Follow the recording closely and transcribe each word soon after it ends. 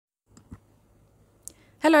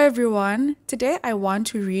Hello everyone. Today I want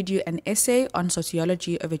to read you an essay on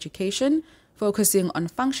Sociology of Education, focusing on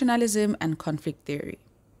functionalism and conflict theory.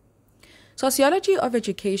 Sociology of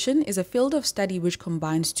Education is a field of study which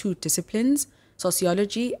combines two disciplines,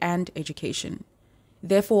 sociology and education.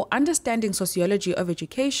 Therefore, understanding sociology of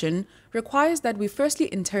education requires that we firstly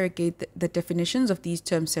interrogate the definitions of these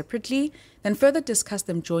terms separately, then further discuss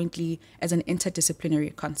them jointly as an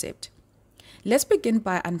interdisciplinary concept. Let's begin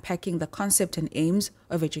by unpacking the concept and aims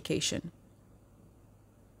of education.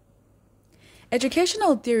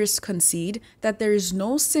 Educational theorists concede that there is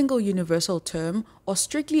no single universal term or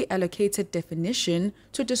strictly allocated definition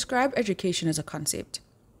to describe education as a concept.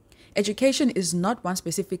 Education is not one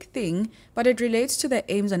specific thing, but it relates to the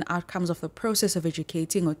aims and outcomes of the process of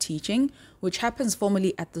educating or teaching, which happens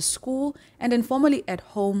formally at the school and informally at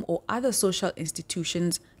home or other social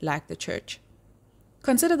institutions like the church.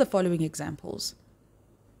 Consider the following examples.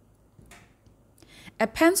 A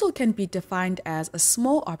pencil can be defined as a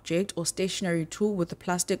small object or stationary tool with a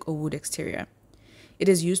plastic or wood exterior. It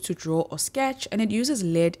is used to draw or sketch, and it uses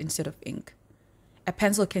lead instead of ink. A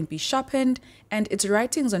pencil can be sharpened, and its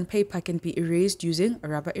writings on paper can be erased using a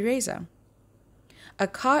rubber eraser. A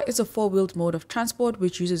car is a four-wheeled mode of transport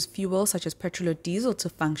which uses fuel such as petrol or diesel to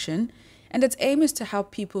function, and its aim is to help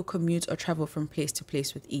people commute or travel from place to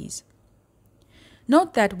place with ease.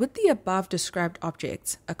 Note that with the above described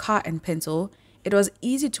objects, a car and pencil, it was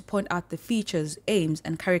easy to point out the features, aims,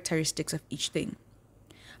 and characteristics of each thing.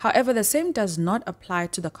 However, the same does not apply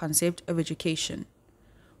to the concept of education.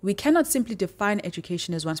 We cannot simply define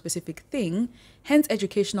education as one specific thing, hence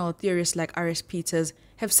educational theorists like R.S. Peters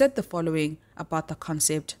have said the following about the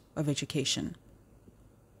concept of education.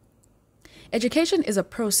 Education is a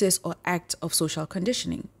process or act of social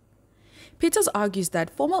conditioning. Peters argues that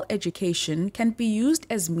formal education can be used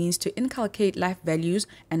as means to inculcate life values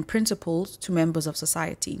and principles to members of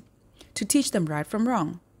society, to teach them right from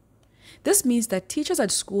wrong. This means that teachers at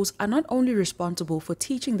schools are not only responsible for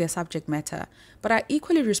teaching their subject matter, but are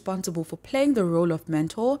equally responsible for playing the role of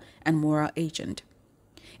mentor and moral agent.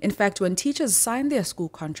 In fact, when teachers sign their school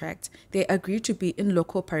contracts, they agree to be in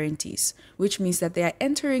loco parentis, which means that they are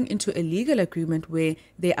entering into a legal agreement where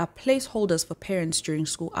they are placeholders for parents during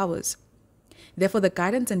school hours. Therefore, the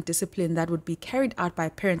guidance and discipline that would be carried out by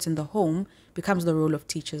parents in the home becomes the role of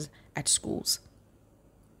teachers at schools.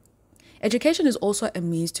 Education is also a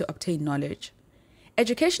means to obtain knowledge.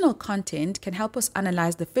 Educational content can help us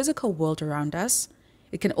analyze the physical world around us.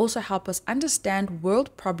 It can also help us understand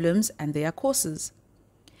world problems and their causes.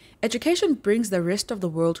 Education brings the rest of the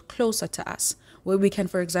world closer to us, where we can,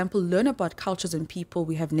 for example, learn about cultures and people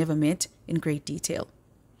we have never met in great detail.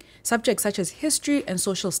 Subjects such as history and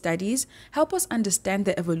social studies help us understand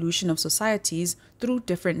the evolution of societies through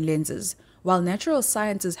different lenses, while natural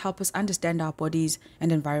sciences help us understand our bodies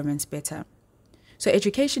and environments better. So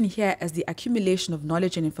education here, as the accumulation of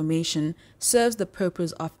knowledge and information, serves the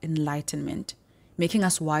purpose of enlightenment, making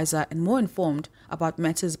us wiser and more informed about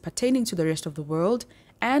matters pertaining to the rest of the world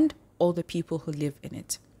and all the people who live in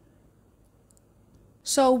it.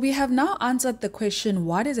 So we have now answered the question,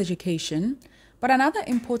 what is education? But another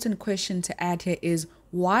important question to add here is,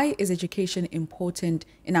 why is education important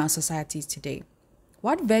in our societies today?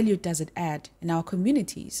 What value does it add in our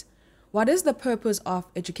communities? What is the purpose of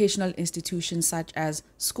educational institutions such as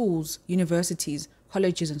schools, universities,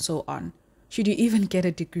 colleges, and so on? Should you even get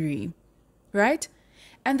a degree? Right?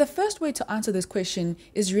 And the first way to answer this question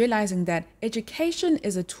is realizing that education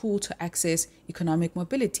is a tool to access economic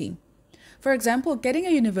mobility. For example, getting a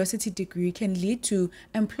university degree can lead to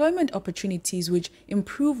employment opportunities which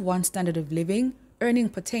improve one's standard of living, earning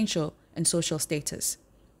potential, and social status.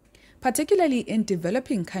 Particularly in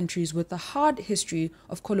developing countries with a hard history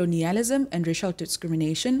of colonialism and racial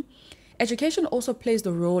discrimination, education also plays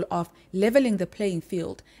the role of leveling the playing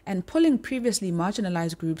field and pulling previously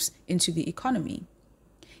marginalized groups into the economy.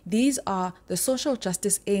 These are the social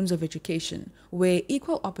justice aims of education, where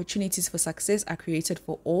equal opportunities for success are created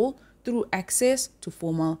for all through access to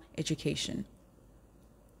formal education.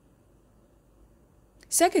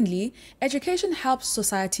 Secondly, education helps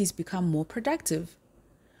societies become more productive.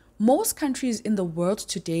 Most countries in the world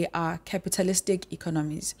today are capitalistic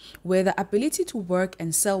economies, where the ability to work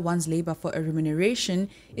and sell one's labor for a remuneration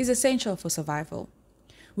is essential for survival.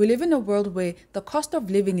 We live in a world where the cost of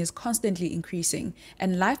living is constantly increasing,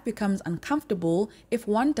 and life becomes uncomfortable if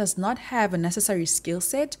one does not have a necessary skill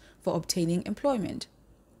set for obtaining employment.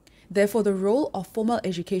 Therefore, the role of formal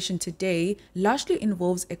education today largely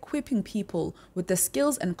involves equipping people with the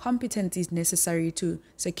skills and competencies necessary to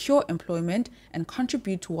secure employment and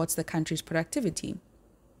contribute towards the country's productivity.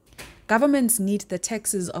 Governments need the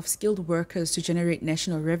taxes of skilled workers to generate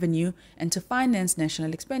national revenue and to finance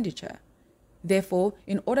national expenditure. Therefore,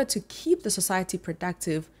 in order to keep the society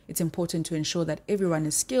productive, it's important to ensure that everyone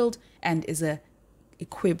is skilled and is an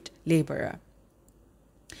equipped laborer.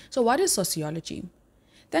 So what is sociology?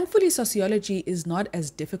 Thankfully, sociology is not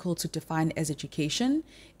as difficult to define as education.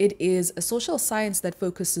 It is a social science that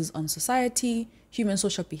focuses on society, human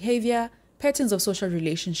social behavior, patterns of social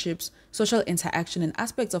relationships, social interaction, and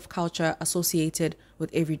aspects of culture associated with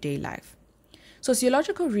everyday life.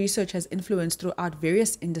 Sociological research has influence throughout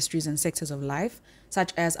various industries and sectors of life,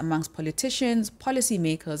 such as amongst politicians,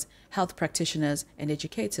 policymakers, health practitioners, and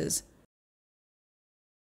educators.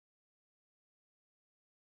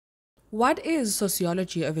 What is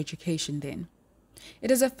sociology of education then? It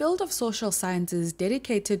is a field of social sciences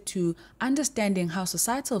dedicated to understanding how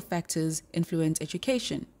societal factors influence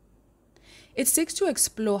education. It seeks to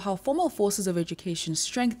explore how formal forces of education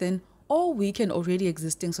strengthen or weaken already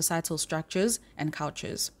existing societal structures and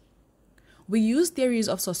cultures. We use theories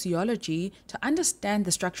of sociology to understand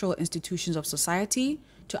the structural institutions of society,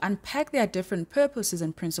 to unpack their different purposes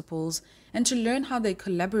and principles, and to learn how they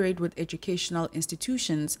collaborate with educational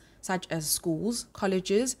institutions such as schools,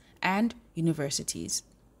 colleges, and universities.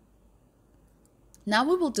 Now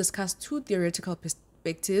we will discuss two theoretical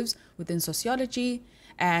perspectives within sociology,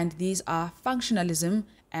 and these are functionalism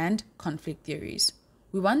and conflict theories.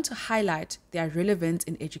 We want to highlight their relevance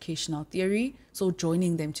in educational theory, so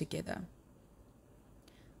joining them together.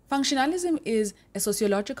 Functionalism is a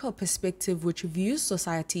sociological perspective which views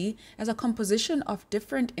society as a composition of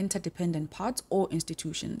different interdependent parts or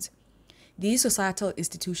institutions. These societal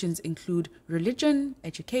institutions include religion,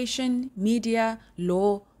 education, media,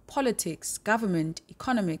 law, politics, government,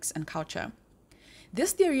 economics, and culture.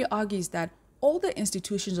 This theory argues that all the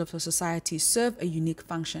institutions of a society serve a unique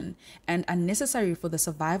function and are necessary for the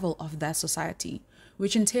survival of that society,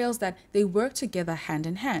 which entails that they work together hand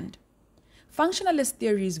in hand. Functionalist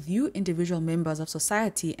theories view individual members of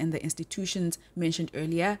society and the institutions mentioned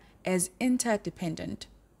earlier as interdependent.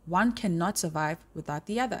 One cannot survive without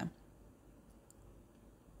the other.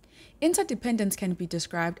 Interdependence can be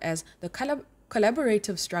described as the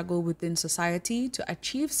collaborative struggle within society to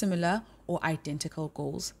achieve similar or identical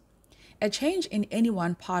goals. A change in any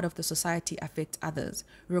one part of the society affects others,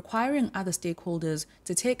 requiring other stakeholders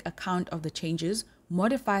to take account of the changes,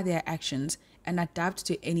 modify their actions, and adapt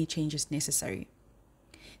to any changes necessary.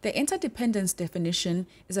 The interdependence definition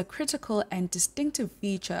is a critical and distinctive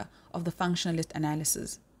feature of the functionalist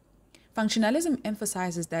analysis. Functionalism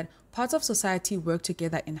emphasizes that parts of society work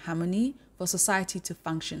together in harmony for society to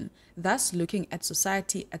function, thus looking at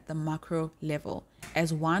society at the macro level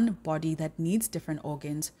as one body that needs different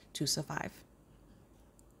organs to survive.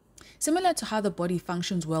 Similar to how the body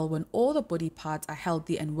functions well when all the body parts are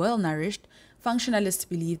healthy and well nourished, functionalists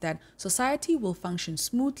believe that society will function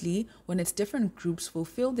smoothly when its different groups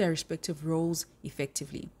fulfill their respective roles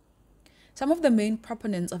effectively. Some of the main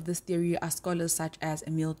proponents of this theory are scholars such as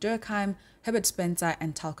Emile Durkheim, Herbert Spencer,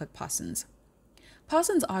 and Talcott Parsons.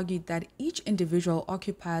 Parsons argued that each individual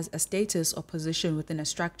occupies a status or position within a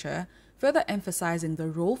structure, further emphasizing the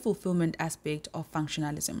role fulfillment aspect of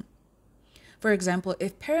functionalism. For example,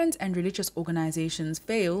 if parents and religious organizations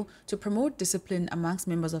fail to promote discipline amongst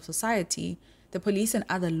members of society, the police and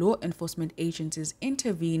other law enforcement agencies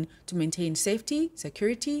intervene to maintain safety,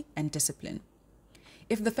 security, and discipline.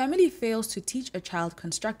 If the family fails to teach a child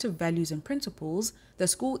constructive values and principles, the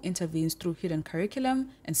school intervenes through hidden curriculum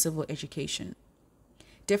and civil education.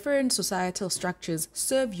 Different societal structures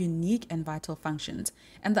serve unique and vital functions,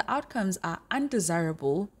 and the outcomes are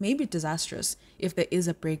undesirable, maybe disastrous, if there is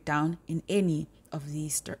a breakdown in any of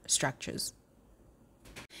these structures.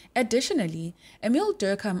 Additionally, Emile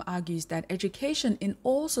Durkheim argues that education in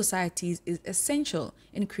all societies is essential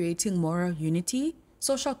in creating moral unity,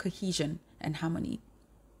 social cohesion, and harmony.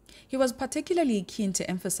 He was particularly keen to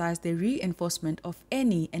emphasize the reinforcement of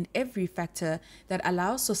any and every factor that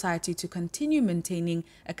allows society to continue maintaining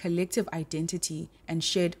a collective identity and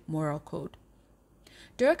shared moral code.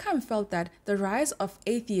 Durkheim felt that the rise of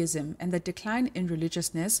atheism and the decline in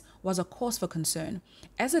religiousness was a cause for concern,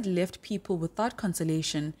 as it left people without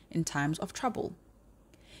consolation in times of trouble.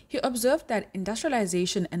 He observed that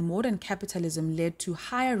industrialization and modern capitalism led to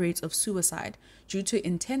higher rates of suicide due to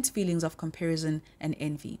intense feelings of comparison and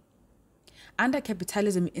envy. Under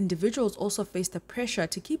capitalism, individuals also face the pressure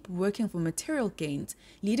to keep working for material gains,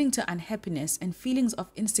 leading to unhappiness and feelings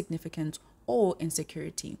of insignificance or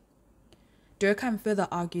insecurity. Durkheim further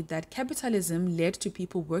argued that capitalism led to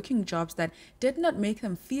people working jobs that did not make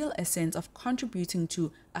them feel a sense of contributing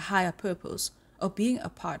to a higher purpose or being a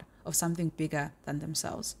part of something bigger than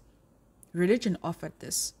themselves. Religion offered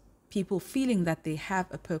this. People feeling that they have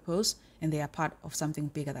a purpose and they are part of something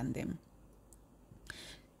bigger than them.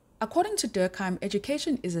 According to Durkheim,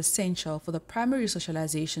 education is essential for the primary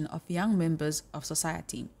socialization of young members of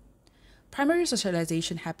society. Primary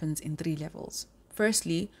socialization happens in 3 levels.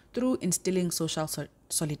 Firstly, through instilling social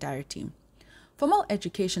solidarity. Formal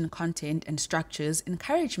education content and structures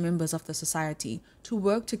encourage members of the society to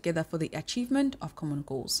work together for the achievement of common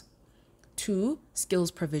goals. 2.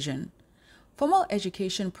 Skills provision. Formal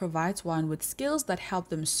education provides one with skills that help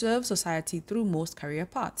them serve society through most career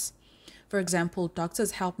paths. For example,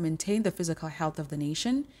 doctors help maintain the physical health of the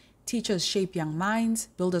nation, teachers shape young minds,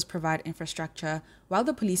 builders provide infrastructure, while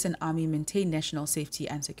the police and army maintain national safety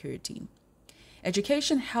and security.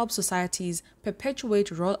 Education helps societies perpetuate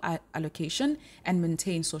role allocation and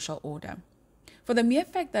maintain social order. For the mere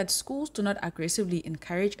fact that schools do not aggressively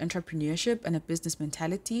encourage entrepreneurship and a business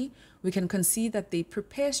mentality, we can concede that they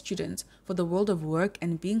prepare students for the world of work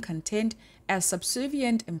and being content as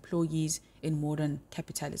subservient employees in modern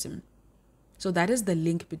capitalism. So that is the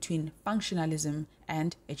link between functionalism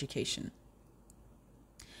and education.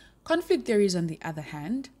 Conflict theories, on the other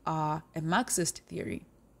hand, are a Marxist theory.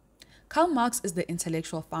 Karl Marx is the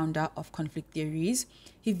intellectual founder of conflict theories.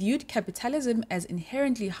 He viewed capitalism as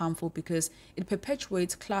inherently harmful because it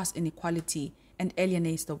perpetuates class inequality and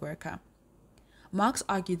alienates the worker. Marx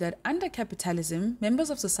argued that under capitalism, members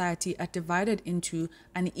of society are divided into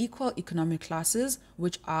unequal economic classes,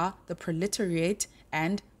 which are the proletariat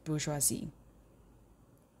and bourgeoisie.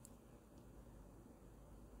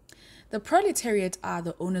 The proletariat are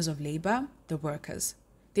the owners of labor, the workers.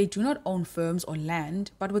 They do not own firms or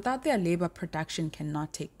land, but without their labor, production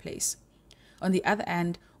cannot take place. On the other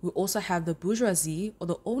hand, we also have the bourgeoisie, or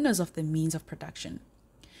the owners of the means of production.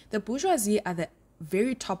 The bourgeoisie are the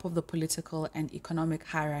very top of the political and economic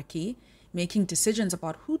hierarchy, making decisions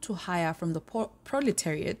about who to hire from the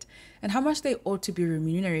proletariat and how much they ought to be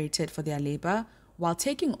remunerated for their labor, while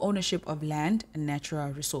taking ownership of land and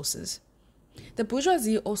natural resources. The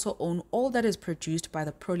bourgeoisie also own all that is produced by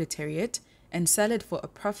the proletariat and sell it for a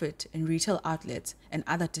profit in retail outlets and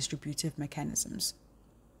other distributive mechanisms.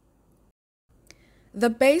 The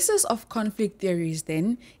basis of conflict theories,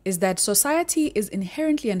 then, is that society is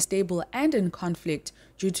inherently unstable and in conflict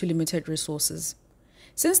due to limited resources.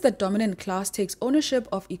 Since the dominant class takes ownership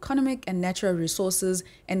of economic and natural resources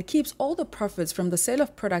and keeps all the profits from the sale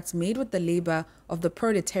of products made with the labor of the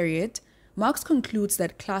proletariat, Marx concludes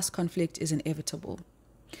that class conflict is inevitable.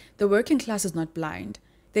 The working class is not blind.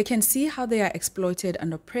 They can see how they are exploited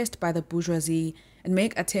and oppressed by the bourgeoisie and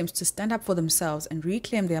make attempts to stand up for themselves and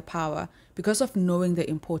reclaim their power because of knowing the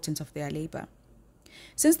importance of their labor.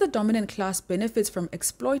 Since the dominant class benefits from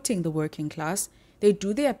exploiting the working class, they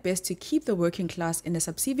do their best to keep the working class in a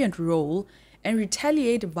subservient role and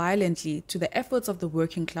retaliate violently to the efforts of the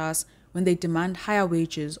working class when they demand higher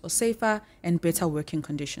wages or safer and better working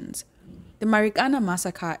conditions. The Marikana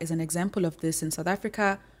massacre is an example of this in South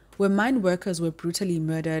Africa, where mine workers were brutally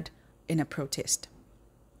murdered in a protest.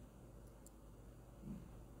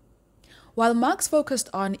 While Marx focused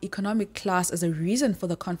on economic class as a reason for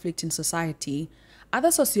the conflict in society,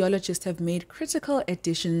 other sociologists have made critical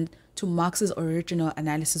additions to Marx's original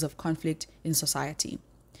analysis of conflict in society.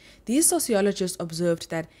 These sociologists observed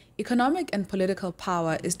that economic and political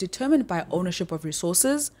power is determined by ownership of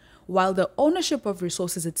resources, while the ownership of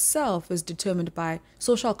resources itself is determined by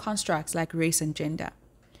social constructs like race and gender.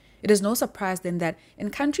 It is no surprise then that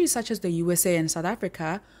in countries such as the USA and South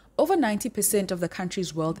Africa, over 90% of the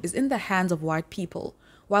country's wealth is in the hands of white people,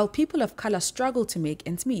 while people of color struggle to make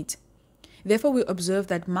ends meet. Therefore, we observe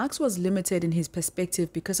that Marx was limited in his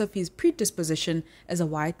perspective because of his predisposition as a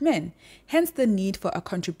white man, hence the need for a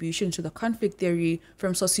contribution to the conflict theory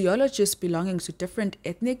from sociologists belonging to different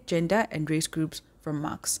ethnic, gender, and race groups from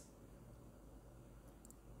Marx.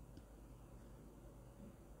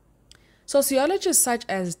 Sociologists such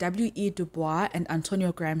as W.E. Du Bois and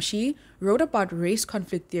Antonio Gramsci wrote about race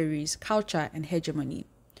conflict theories, culture, and hegemony.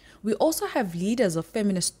 We also have leaders of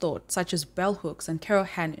feminist thought such as Bell Hooks and Carol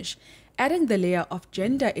Hanisch, adding the layer of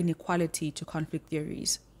gender inequality to conflict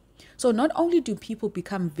theories. So not only do people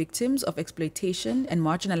become victims of exploitation and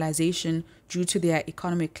marginalization due to their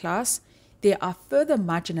economic class, they are further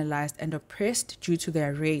marginalized and oppressed due to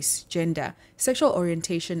their race, gender, sexual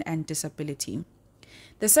orientation, and disability.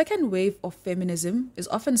 The second wave of feminism is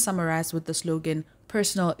often summarized with the slogan,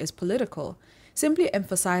 "Personal is political," simply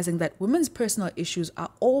emphasizing that women's personal issues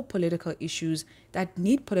are all political issues that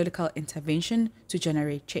need political intervention to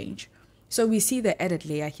generate change. So we see the added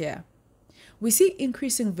layer here. We see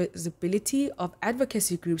increasing visibility of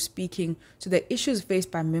advocacy groups speaking to the issues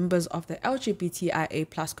faced by members of the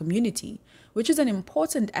LGBTIA+ community, which is an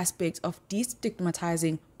important aspect of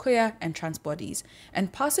destigmatizing queer and trans bodies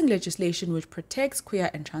and passing legislation which protects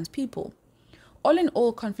queer and trans people. All in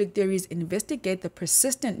all, conflict theories investigate the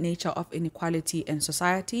persistent nature of inequality in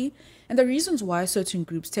society and the reasons why certain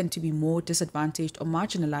groups tend to be more disadvantaged or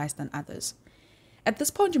marginalized than others. At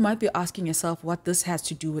this point, you might be asking yourself what this has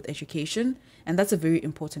to do with education, and that's a very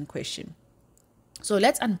important question. So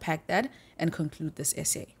let's unpack that and conclude this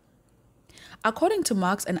essay. According to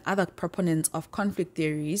Marx and other proponents of conflict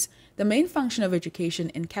theories, the main function of education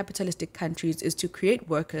in capitalistic countries is to create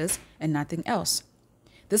workers and nothing else.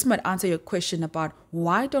 This might answer your question about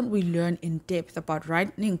why don't we learn in depth about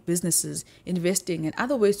running businesses, investing, and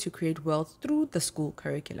other ways to create wealth through the school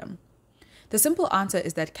curriculum. The simple answer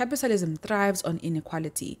is that capitalism thrives on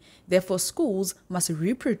inequality. Therefore, schools must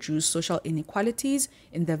reproduce social inequalities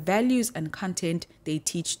in the values and content they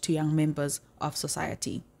teach to young members of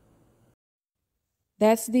society.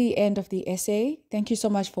 That's the end of the essay. Thank you so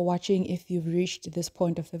much for watching. If you've reached this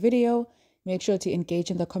point of the video, make sure to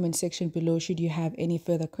engage in the comment section below should you have any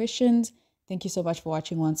further questions. Thank you so much for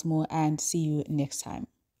watching once more, and see you next time.